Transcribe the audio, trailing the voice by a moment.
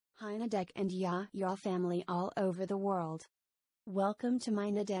Hi Nadech and Yaya family all over the world. Welcome to my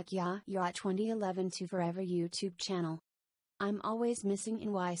Nadech Yaya 2011 to Forever YouTube channel. I'm always missing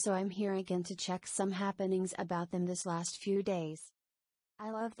NY, so I'm here again to check some happenings about them this last few days. I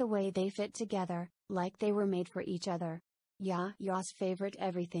love the way they fit together, like they were made for each other. Yaya's favorite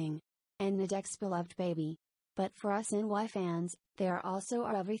everything. And Nadech's beloved baby. But for us NY fans, they are also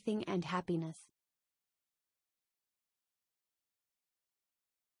our everything and happiness.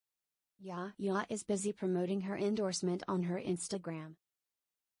 Yaya is busy promoting her endorsement on her Instagram.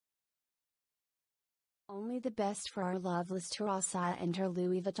 Only the best for our loveless Urassaya and her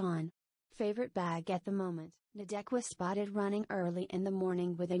Louis Vuitton favorite bag at the moment. Nadech was spotted running early in the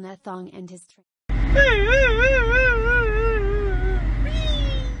morning with a thong and his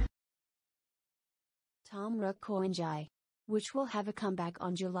Tom Kugimiya, which will have a comeback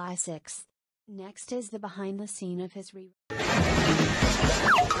on July 6th. Next is the behind the scene of his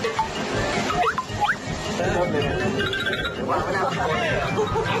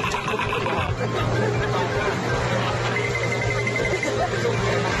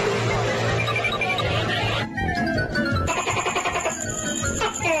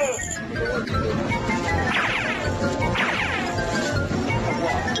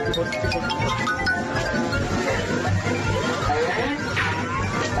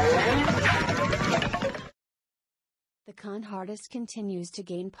The con artist continues to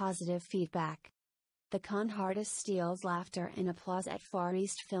gain positive feedback. The con artist steals laughter and applause at Far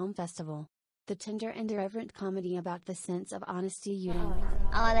East Film Festival. The tender and irreverent comedy about the sense of honesty you don't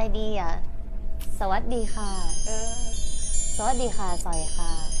เอาอะไรดีอ่ะสวัสดีค่ะสวัสดีค่ะสอยค่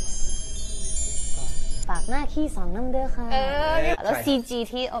ะฝากหน้าขี้สองน้ำเด้อค่ะแล้ว CG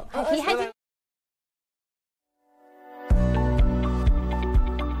ที่ให้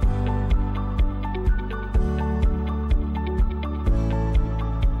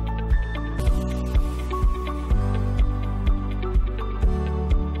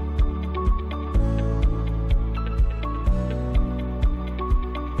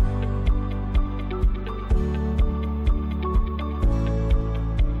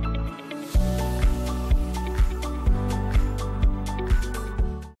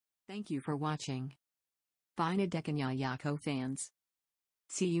Thank you for watching. Bye Nadech and Yaya fans.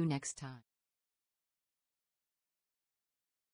 See you next time.